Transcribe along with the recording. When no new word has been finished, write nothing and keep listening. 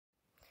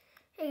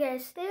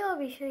guys, today I'll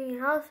be showing you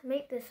how to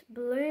make this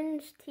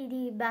Bloons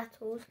TD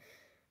Battles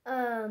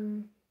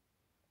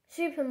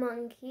Super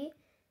Monkey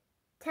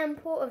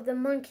Temple of the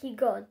Monkey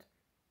God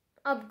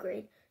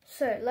upgrade.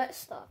 So let's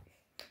start.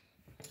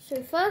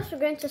 So first we're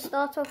going to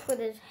start off with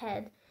his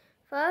head.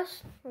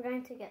 First we're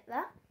going to get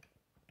that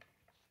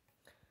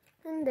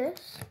and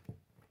this,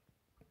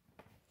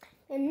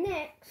 and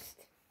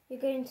next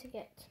you're going to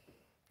get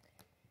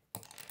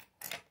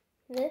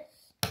this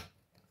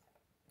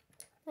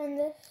and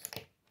this.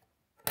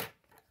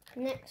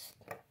 Next,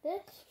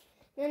 this.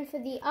 Then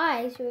for the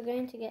eyes, we're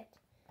going to get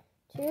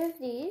 2 of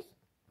these.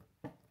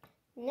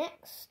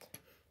 Next,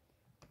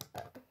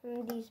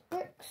 these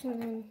bricks,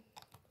 and then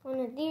 1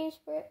 of these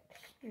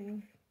bricks.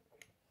 And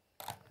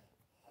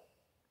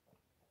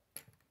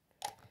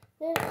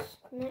this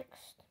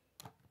next.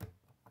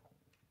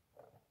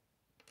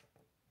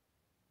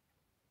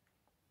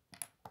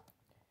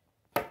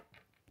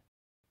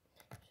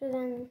 So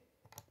then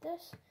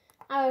this.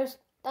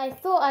 I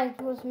thought I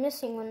was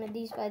missing one of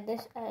these, but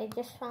I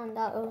just found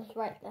out it was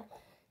right there.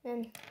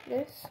 Then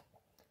this.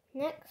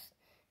 Next,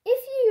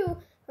 if you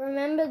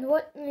remembered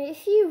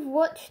if you've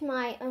watched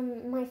my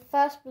my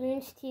first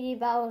Bloons TD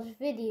Battles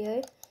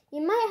video,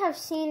 you might have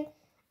seen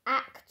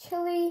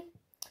actually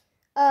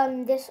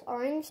this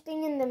orange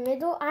thing in the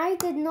middle. I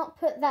did not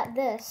put that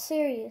there,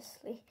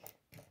 seriously.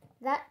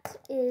 That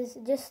is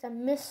just a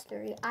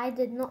mystery. I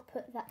did not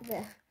put that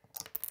there.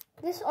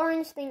 This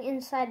orange thing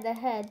inside the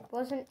head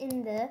wasn't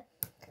in there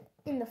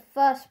in the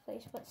first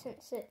place, but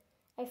since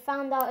I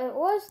found out it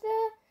was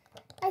there,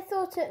 I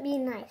thought it'd be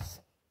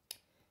nice.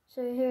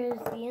 So here is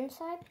the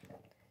inside.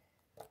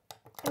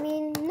 I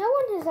mean, no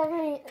one has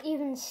ever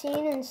even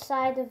seen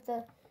inside of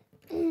the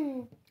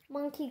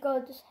monkey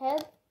god's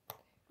head.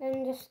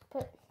 Then just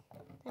put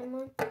them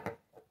on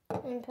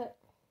and put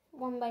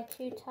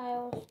 1x2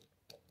 tiles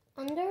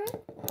under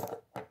it,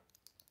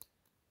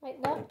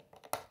 like that.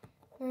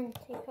 And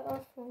take it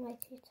off,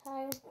 1x2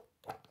 tile,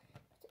 put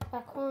it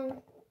back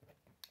on.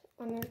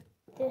 One of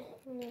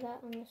that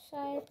on the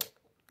side,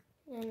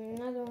 and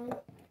another one.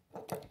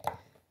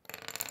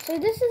 So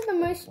this is the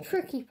most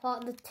tricky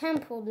part, the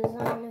temple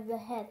design of the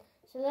head.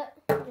 So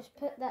let's just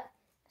put that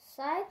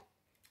aside.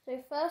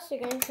 So first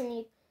you're going to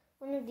need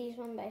one of these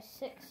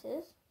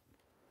 1x6s.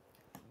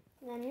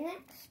 Then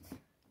next,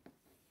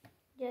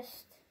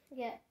 just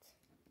get,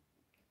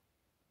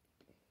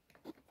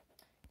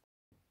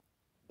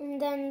 and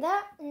then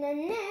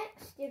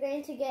next you're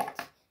going to get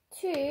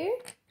 2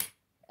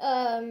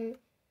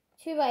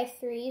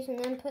 2x3s, and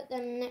then put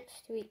them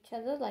next to each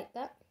other like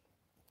that.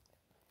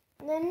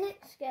 And then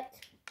next get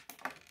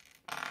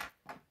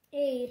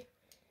a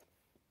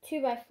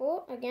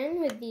 2x4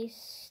 again with these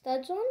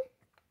studs on.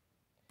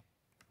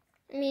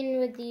 I mean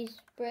with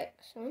these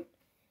bricks on.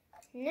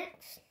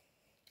 Next,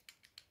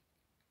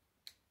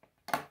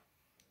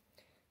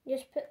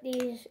 just put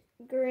these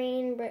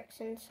green bricks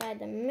inside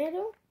the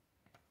middle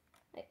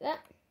like that,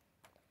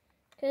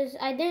 because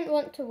I didn't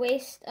want to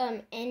waste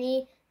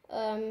any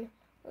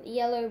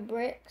yellow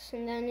bricks,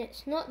 and then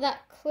it's not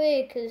that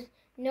clear because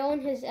no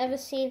one has ever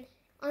seen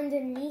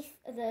underneath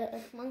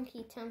the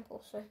monkey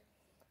temple. So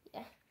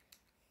yeah.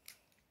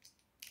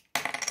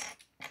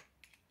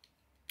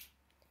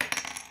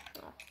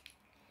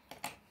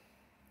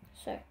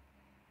 So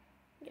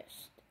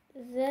just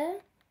there.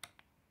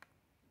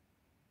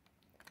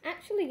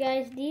 Actually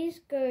guys, these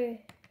go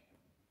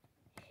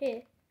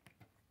here.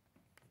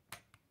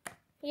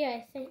 Yeah,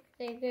 I think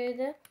they go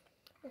there.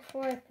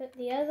 Before I put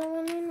the other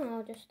one in,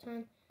 I'll just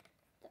turn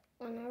that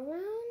one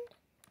around.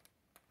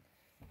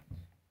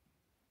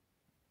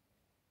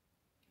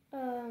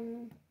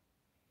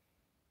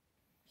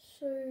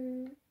 So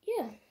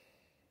yeah,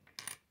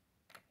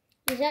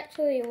 these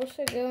actually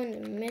also go in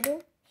the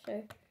middle.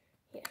 So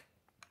yeah.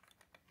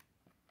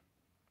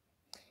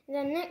 And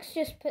then next,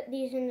 just put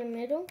these in the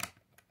middle,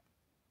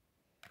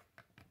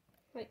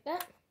 like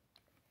that,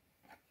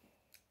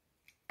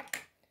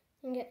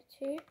 and get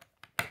 2.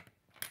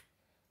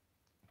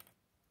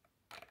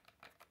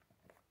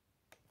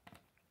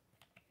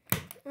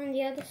 On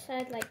the other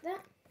side like that.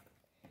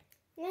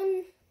 And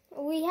then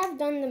we have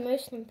done the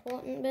most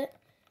important bit,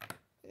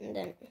 and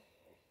then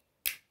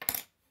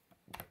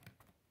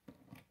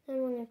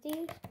one of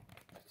these,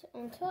 put it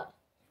on top,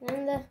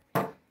 and then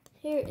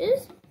here it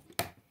is.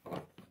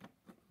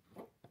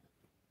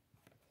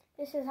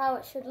 This is how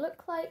it should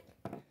look like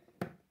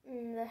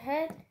in the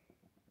head.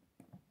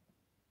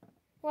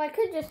 Well, I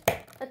could just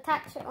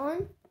attach it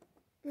on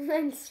and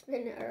then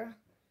spin it around.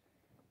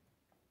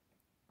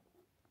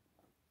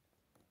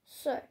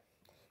 So,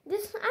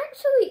 this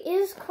actually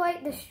is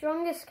quite the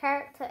strongest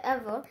character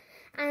ever,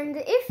 and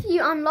if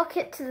you unlock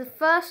it to the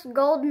first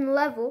golden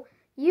level,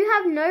 you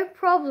have no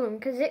problem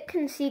because it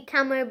can see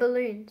camo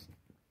balloons.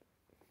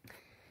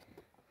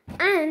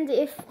 And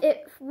if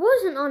it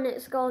wasn't on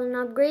its golden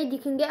upgrade, you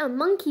can get a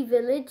monkey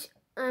village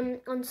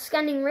on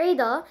scanning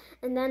radar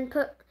and then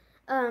put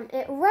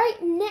it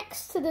right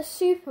next to the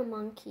super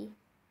monkey.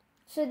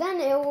 So then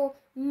it will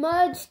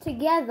merge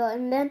together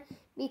and then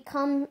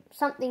become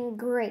something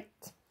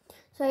great.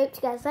 So I hope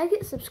you guys like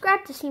it.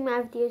 Subscribe to see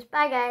my videos.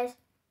 Bye guys.